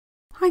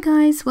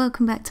guys,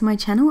 welcome back to my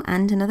channel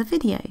and another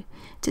video.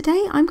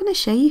 Today I'm going to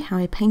show you how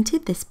I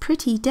painted this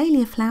pretty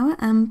dahlia flower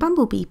and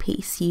bumblebee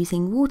piece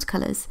using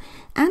watercolours,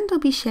 and I'll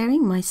be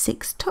sharing my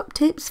 6 top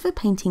tips for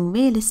painting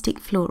realistic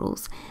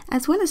florals,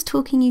 as well as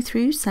talking you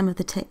through some of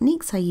the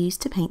techniques I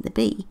used to paint the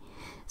bee.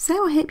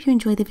 So I hope you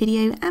enjoy the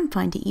video and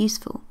find it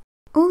useful.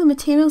 All the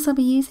materials I'll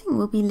be using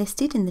will be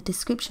listed in the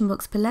description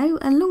box below,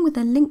 along with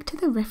a link to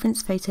the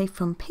reference photo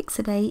from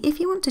Pixabay if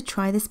you want to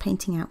try this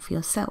painting out for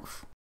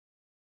yourself.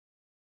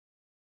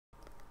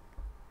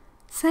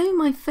 So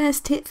my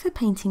first tip for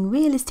painting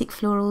realistic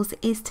florals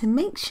is to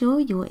make sure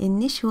your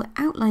initial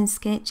outline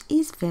sketch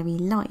is very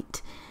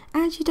light,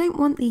 as you don't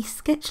want the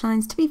sketch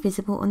lines to be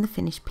visible on the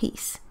finished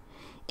piece.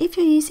 If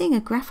you're using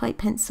a graphite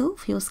pencil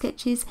for your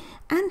sketches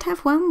and have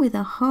one with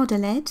a harder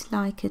lead,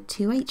 like a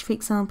 2H for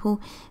example,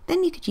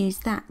 then you could use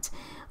that.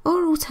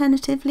 Or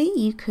alternatively,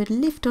 you could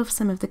lift off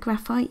some of the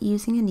graphite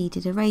using a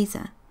kneaded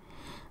eraser.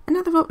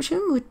 Another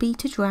option would be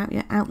to draw out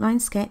your outline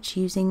sketch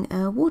using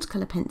a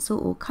watercolour pencil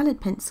or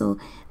coloured pencil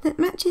that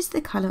matches the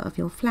colour of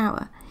your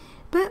flower.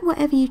 But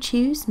whatever you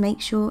choose,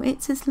 make sure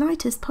it's as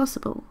light as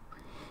possible.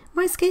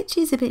 My sketch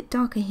is a bit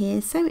darker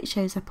here, so it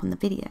shows up on the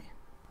video.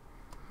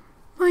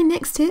 My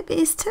next tip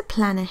is to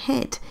plan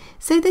ahead.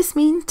 So this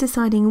means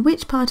deciding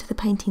which part of the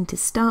painting to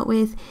start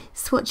with,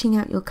 swatching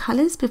out your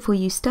colours before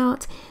you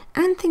start,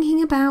 and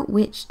thinking about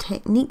which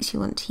techniques you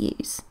want to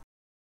use.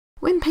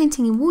 When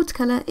painting in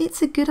watercolour,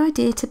 it's a good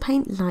idea to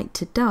paint light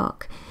to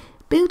dark,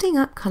 building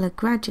up colour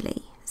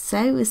gradually.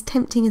 So, as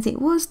tempting as it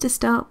was to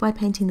start by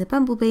painting the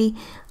bumblebee,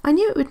 I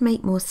knew it would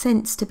make more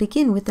sense to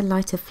begin with the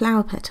lighter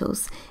flower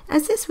petals,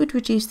 as this would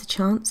reduce the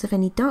chance of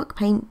any dark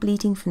paint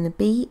bleeding from the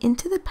bee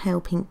into the pale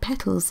pink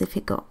petals if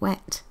it got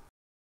wet.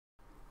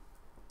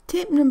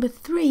 Tip number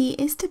 3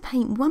 is to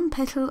paint one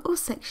petal or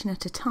section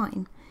at a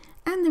time,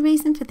 and the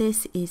reason for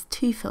this is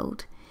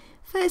twofold.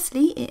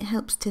 Firstly, it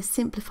helps to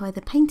simplify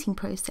the painting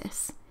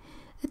process.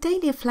 A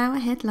dahlia flower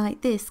head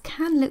like this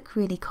can look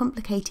really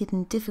complicated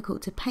and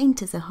difficult to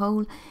paint as a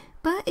whole,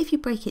 but if you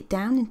break it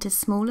down into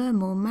smaller,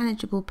 more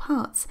manageable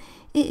parts,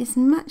 it is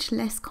much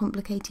less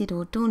complicated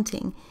or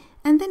daunting,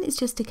 and then it's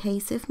just a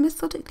case of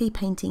methodically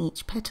painting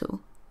each petal.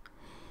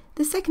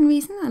 The second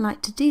reason I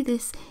like to do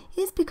this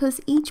is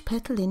because each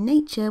petal in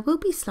nature will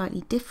be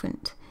slightly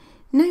different.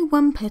 No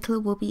one petal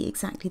will be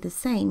exactly the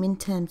same in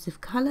terms of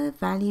colour,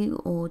 value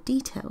or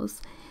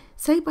details,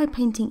 so by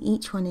painting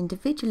each one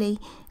individually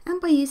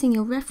and by using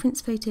your reference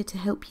photo to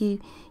help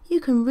you, you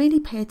can really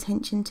pay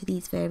attention to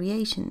these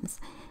variations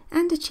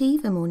and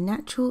achieve a more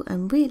natural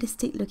and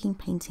realistic looking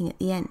painting at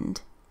the end.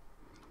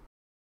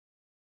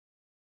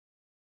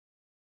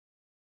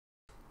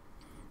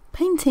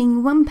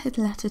 Painting one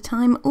petal at a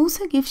time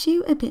also gives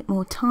you a bit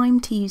more time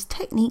to use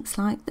techniques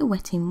like the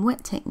wet in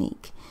wet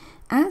technique,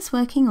 as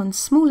working on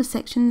smaller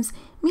sections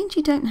means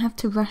you don't have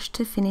to rush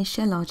to finish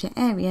a larger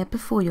area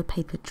before your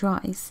paper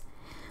dries.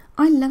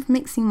 I love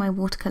mixing my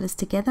watercolours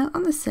together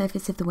on the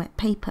surface of the wet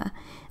paper,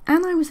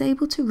 and I was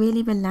able to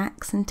really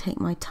relax and take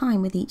my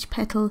time with each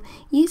petal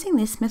using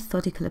this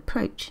methodical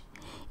approach.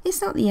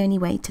 It's not the only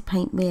way to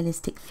paint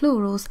realistic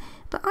florals,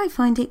 but I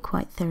find it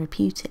quite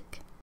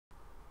therapeutic.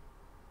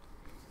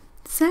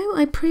 So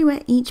I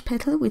pre-wet each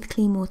petal with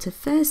clean water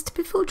first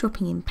before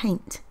dropping in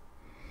paint.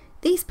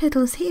 These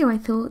petals here I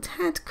thought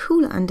had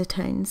cooler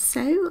undertones,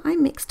 so I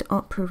mixed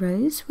opera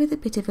rose with a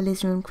bit of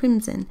alizarin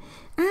crimson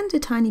and a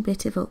tiny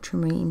bit of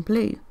ultramarine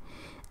blue,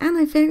 and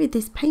I varied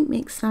this paint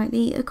mix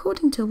slightly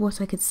according to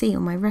what I could see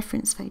on my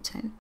reference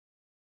photo.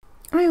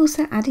 I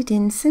also added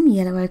in some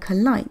yellow ochre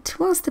light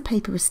whilst the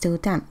paper was still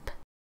damp.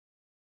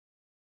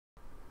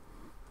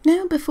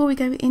 Now before we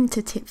go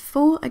into tip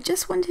 4, I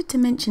just wanted to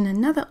mention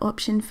another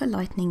option for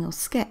lightening your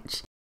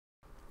sketch.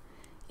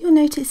 You'll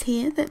notice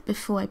here that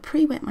before I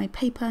pre-wet my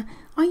paper,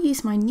 I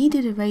use my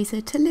kneaded eraser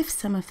to lift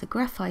some of the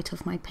graphite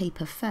off my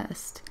paper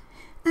first.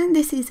 And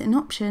this is an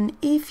option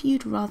if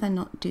you'd rather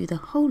not do the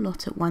whole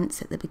lot at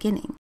once at the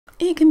beginning.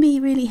 It can be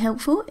really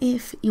helpful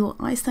if your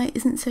eyesight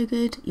isn't so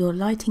good, your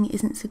lighting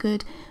isn't so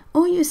good,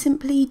 or you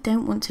simply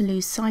don't want to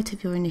lose sight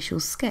of your initial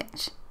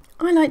sketch.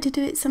 I like to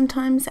do it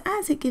sometimes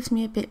as it gives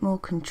me a bit more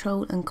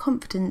control and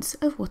confidence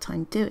of what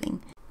I'm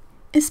doing,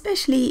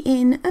 especially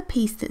in a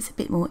piece that's a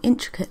bit more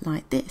intricate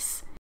like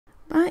this.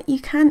 But you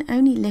can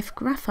only lift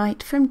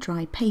graphite from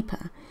dry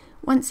paper.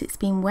 Once it's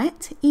been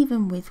wet,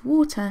 even with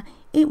water,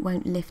 it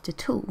won't lift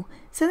at all,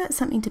 so that's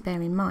something to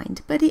bear in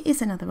mind, but it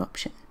is another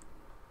option.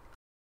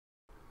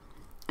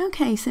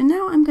 Okay, so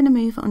now I'm going to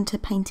move on to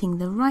painting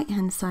the right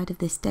hand side of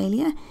this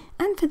dahlia,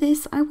 and for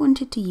this I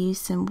wanted to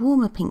use some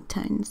warmer pink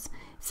tones.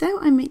 So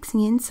I'm mixing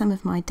in some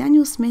of my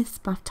Daniel Smith's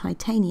Buff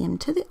Titanium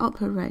to the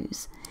Opera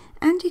Rose,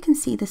 and you can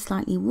see the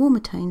slightly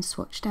warmer tones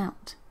swatched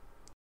out.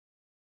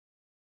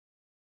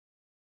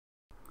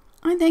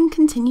 I then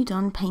continued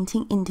on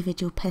painting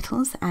individual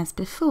petals as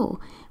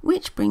before,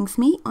 which brings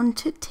me on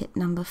to tip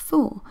number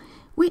 4,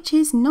 which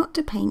is not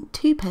to paint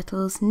 2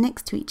 petals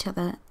next to each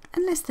other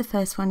unless the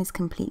first one is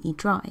completely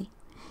dry.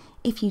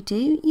 If you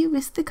do, you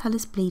risk the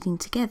colours bleeding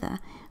together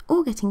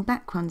or getting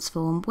backgrounds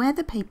formed where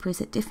the paper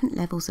is at different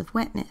levels of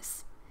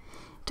wetness.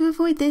 To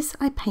avoid this,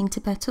 I paint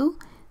a petal,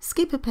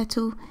 skip a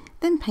petal,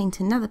 then paint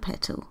another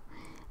petal.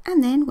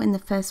 And then when the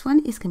first one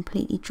is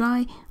completely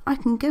dry, I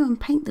can go and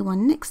paint the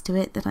one next to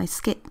it that I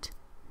skipped.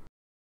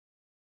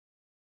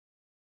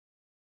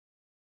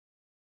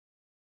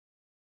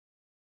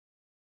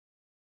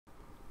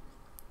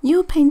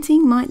 Your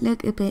painting might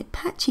look a bit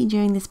patchy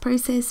during this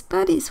process,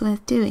 but it's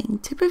worth doing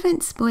to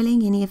prevent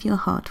spoiling any of your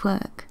hard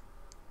work.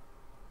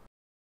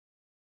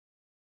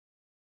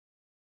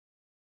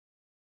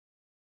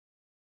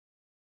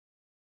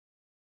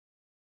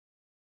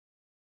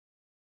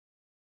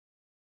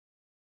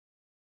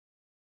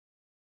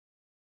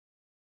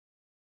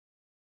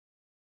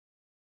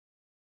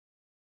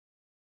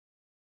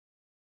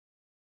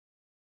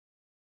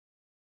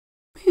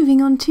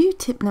 Moving on to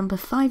tip number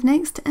 5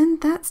 next, and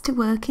that's to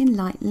work in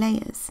light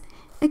layers.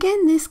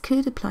 Again, this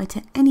could apply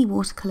to any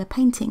watercolour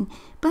painting,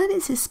 but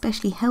it's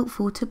especially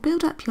helpful to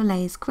build up your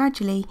layers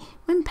gradually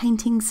when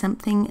painting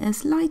something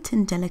as light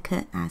and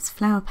delicate as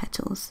flower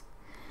petals.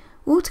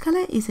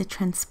 Watercolour is a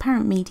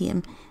transparent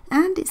medium,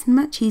 and it's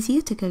much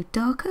easier to go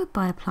darker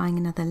by applying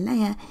another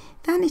layer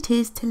than it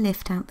is to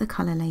lift out the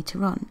colour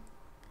later on.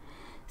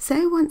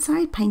 So once I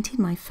had painted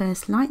my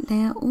first light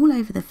layer all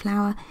over the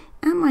flower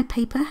and my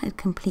paper had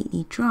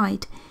completely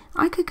dried,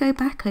 I could go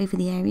back over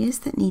the areas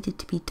that needed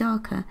to be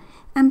darker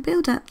and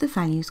build up the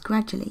values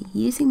gradually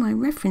using my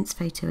reference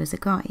photo as a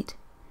guide.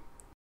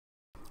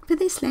 For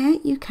this layer,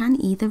 you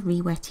can either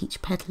re-wet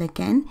each petal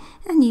again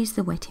and use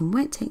the wet in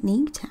wet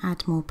technique to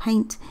add more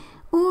paint,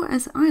 or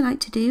as I like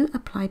to do,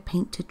 apply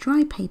paint to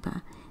dry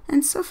paper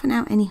and soften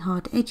out any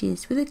hard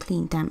edges with a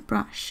clean damp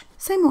brush,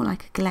 so more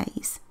like a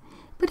glaze.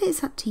 But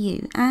it's up to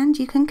you, and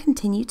you can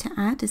continue to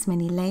add as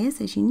many layers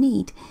as you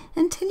need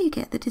until you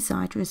get the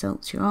desired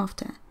results you're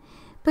after.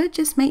 But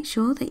just make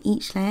sure that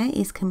each layer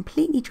is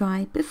completely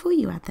dry before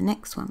you add the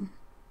next one.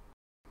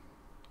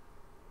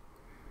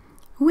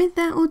 With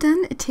that all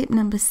done, tip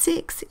number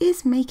 6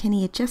 is make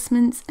any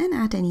adjustments and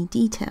add any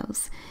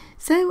details.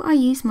 So I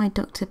use my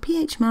Dr.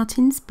 P.H.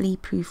 Martin's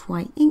bleed proof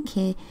white ink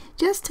here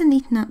just to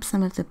neaten up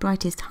some of the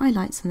brightest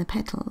highlights on the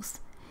petals.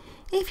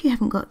 If you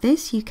haven't got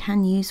this, you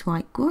can use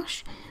white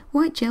gouache,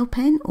 white gel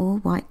pen or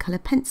white colour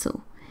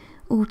pencil.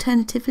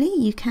 Alternatively,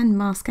 you can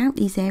mask out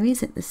these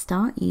areas at the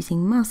start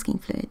using masking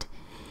fluid.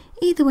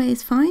 Either way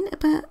is fine,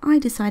 but I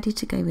decided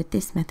to go with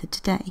this method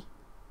today.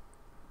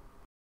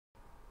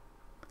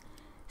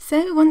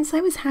 So once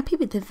I was happy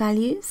with the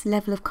values,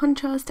 level of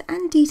contrast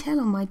and detail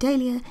on my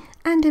Dahlia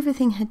and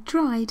everything had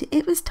dried,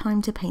 it was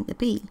time to paint the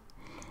bee.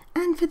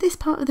 And for this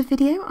part of the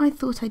video, I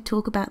thought I'd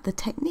talk about the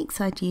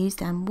techniques I'd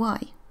used and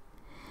why.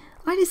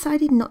 I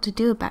decided not to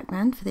do a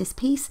background for this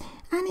piece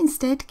and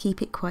instead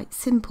keep it quite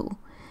simple.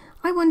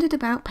 I wondered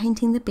about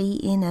painting the bee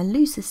in a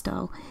looser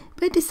style,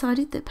 but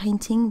decided that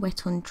painting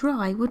wet on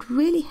dry would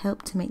really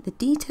help to make the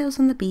details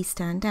on the bee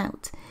stand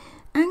out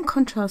and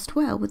contrast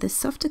well with the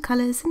softer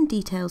colours and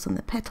details on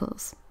the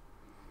petals.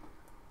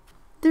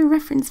 The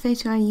reference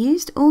photo I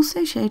used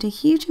also showed a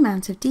huge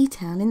amount of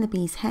detail in the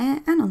bee's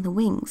hair and on the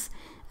wings,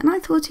 and I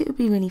thought it would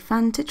be really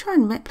fun to try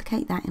and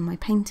replicate that in my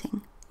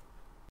painting.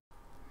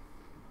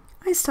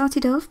 I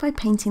started off by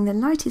painting the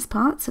lightest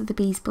parts of the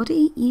bee's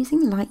body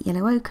using light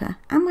yellow ochre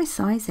and my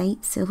size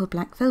 8 silver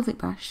black velvet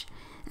brush,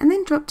 and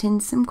then dropped in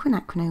some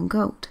quinacridone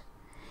gold.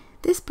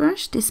 This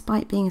brush,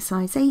 despite being a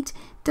size 8,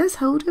 does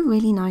hold a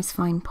really nice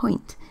fine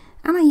point,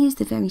 and I used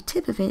the very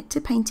tip of it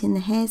to paint in the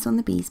hairs on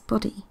the bee's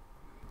body.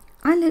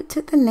 I looked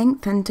at the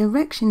length and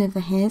direction of the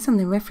hairs on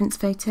the reference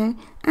photo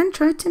and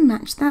tried to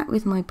match that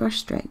with my brush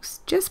strokes,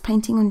 just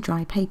painting on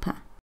dry paper.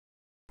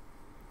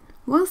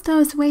 Whilst I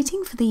was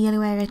waiting for the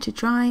yellow area to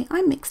dry,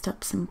 I mixed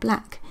up some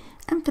black,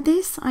 and for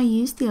this I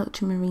used the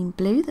ultramarine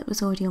blue that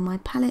was already on my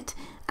palette,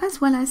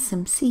 as well as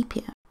some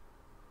sepia.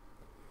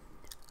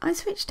 I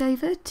switched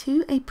over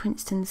to a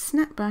Princeton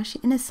snap brush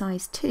in a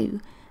size 2,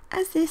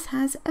 as this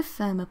has a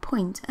firmer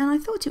point, and I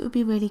thought it would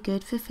be really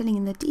good for filling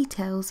in the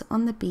details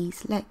on the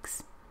bee's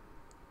legs.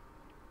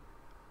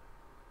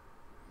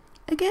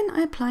 Again,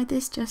 I applied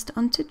this just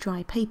onto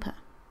dry paper.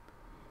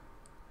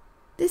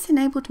 This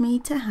enabled me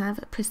to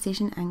have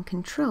precision and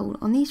control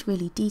on these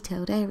really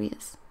detailed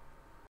areas.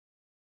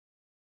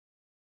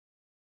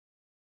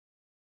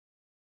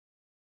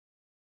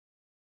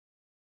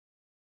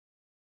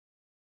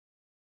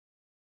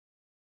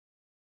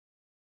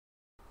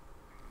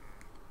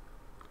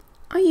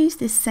 I used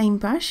this same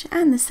brush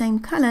and the same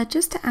colour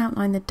just to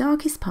outline the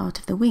darkest part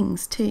of the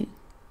wings too.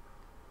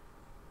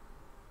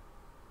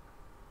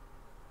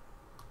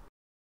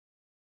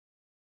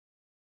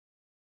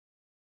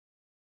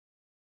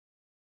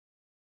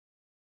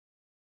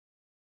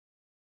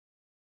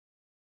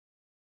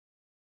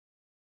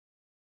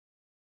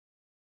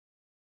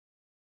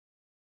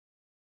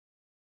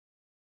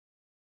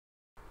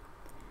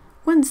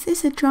 Once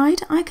this had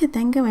dried, I could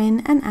then go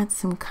in and add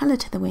some colour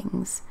to the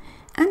wings,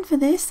 and for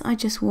this I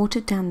just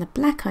watered down the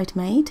black I'd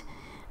made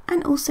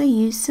and also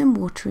used some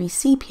watery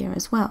sepia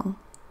as well.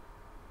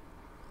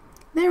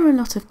 There are a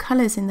lot of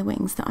colours in the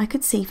wings that I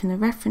could see from the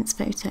reference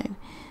photo,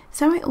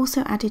 so I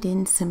also added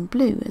in some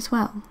blue as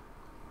well.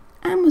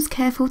 and was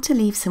careful to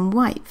leave some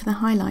white for the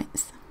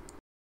highlights.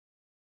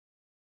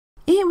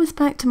 It was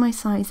back to my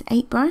size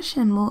 8 brush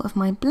and more of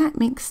my black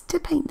mix to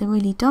paint the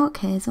really dark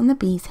hairs on the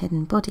bee's head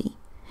and body.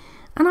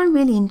 And I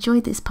really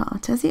enjoyed this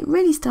part as it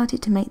really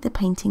started to make the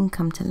painting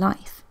come to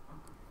life.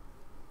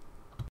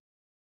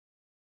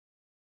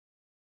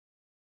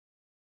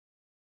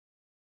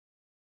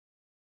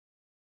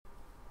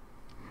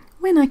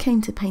 When I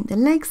came to paint the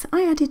legs,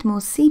 I added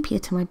more sepia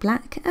to my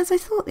black as I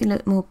thought they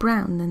looked more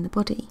brown than the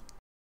body.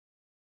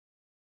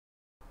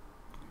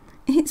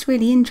 It's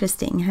really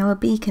interesting how a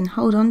bee can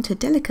hold on to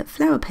delicate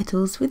flower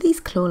petals with these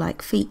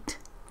claw-like feet.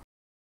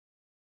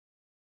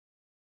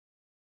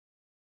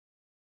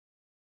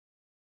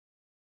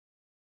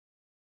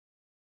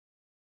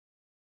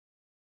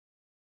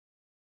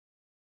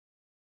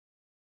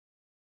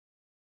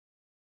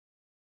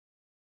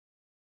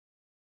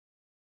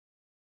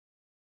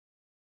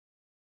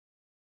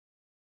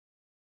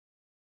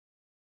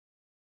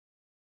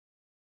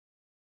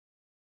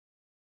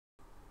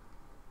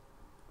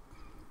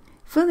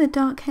 For the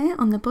dark hair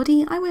on the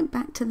body, I went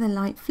back to the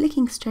light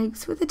flicking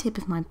strokes with the tip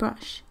of my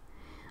brush.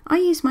 I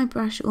used my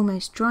brush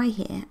almost dry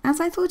here as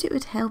I thought it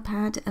would help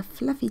add a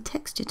fluffy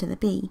texture to the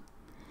bee.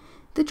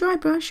 The dry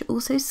brush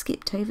also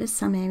skipped over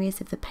some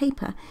areas of the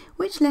paper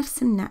which left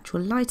some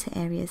natural lighter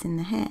areas in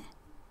the hair.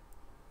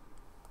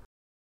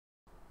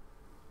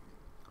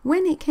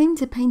 When it came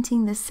to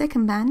painting the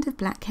second band of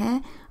black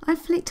hair, I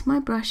flicked my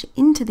brush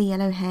into the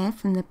yellow hair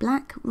from the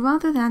black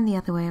rather than the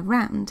other way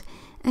around,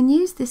 and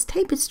used this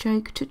tapered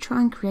stroke to try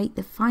and create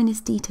the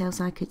finest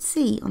details I could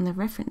see on the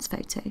reference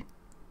photo.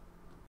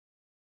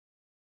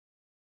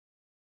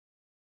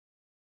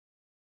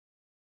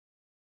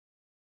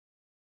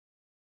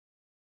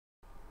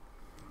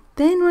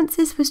 Then once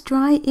this was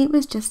dry, it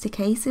was just a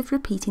case of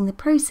repeating the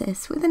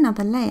process with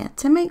another layer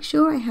to make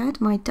sure I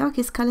had my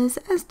darkest colours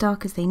as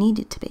dark as they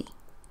needed to be.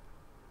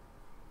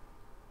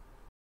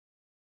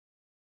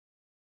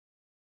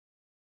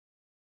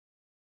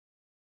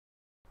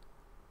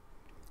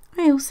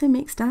 I also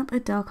mixed up a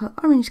darker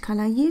orange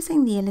colour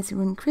using the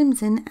alizarin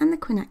crimson and the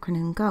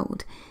quinacridone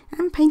gold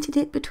and painted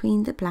it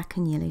between the black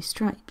and yellow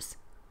stripes.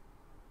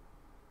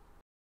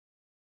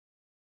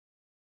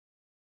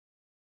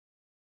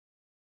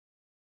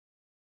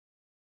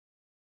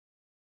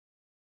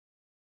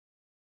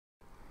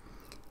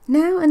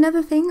 Now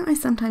another thing I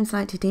sometimes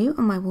like to do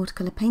on my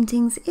watercolour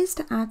paintings is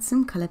to add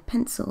some coloured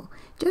pencil,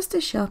 just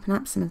to sharpen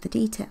up some of the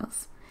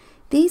details.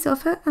 These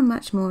offer a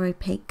much more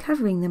opaque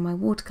covering than my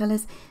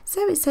watercolours,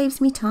 so it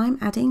saves me time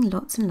adding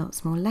lots and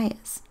lots more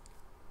layers.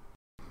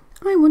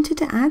 I wanted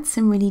to add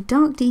some really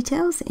dark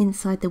details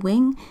inside the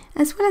wing,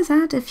 as well as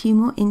add a few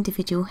more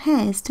individual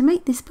hairs to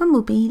make this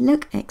bumblebee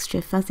look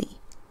extra fuzzy.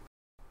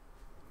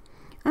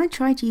 I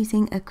tried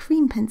using a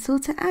cream pencil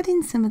to add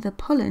in some of the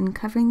pollen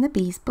covering the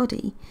bee's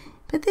body,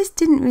 but this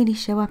didn't really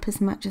show up as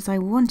much as I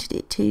wanted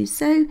it to,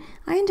 so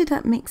I ended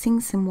up mixing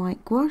some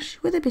white gouache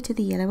with a bit of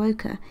the yellow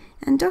ochre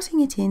and dotting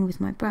it in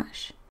with my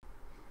brush.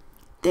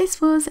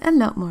 This was a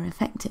lot more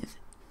effective.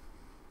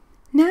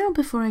 Now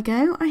before I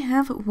go, I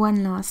have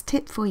one last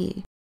tip for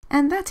you,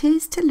 and that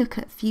is to look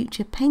at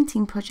future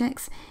painting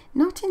projects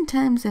not in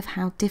terms of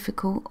how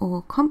difficult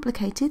or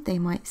complicated they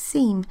might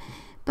seem,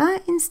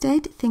 but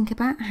instead think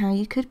about how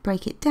you could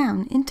break it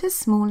down into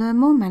smaller,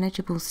 more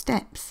manageable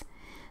steps,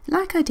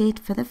 like I did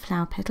for the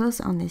flower petals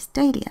on this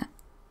dahlia.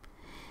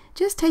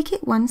 Just take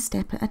it one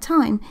step at a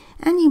time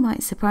and you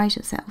might surprise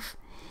yourself.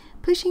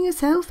 Pushing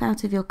yourself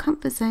out of your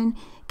comfort zone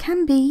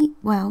can be,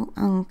 well,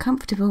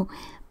 uncomfortable,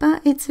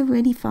 but it's a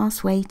really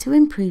fast way to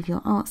improve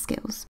your art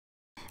skills.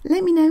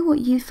 Let me know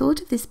what you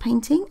thought of this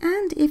painting,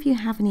 and if you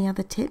have any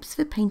other tips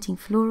for painting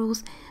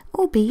florals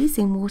or bees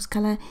in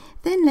watercolour,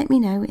 then let me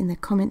know in the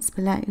comments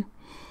below.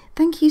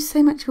 Thank you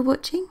so much for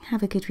watching,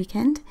 have a good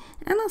weekend,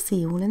 and I'll see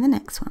you all in the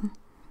next one.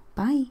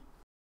 Bye.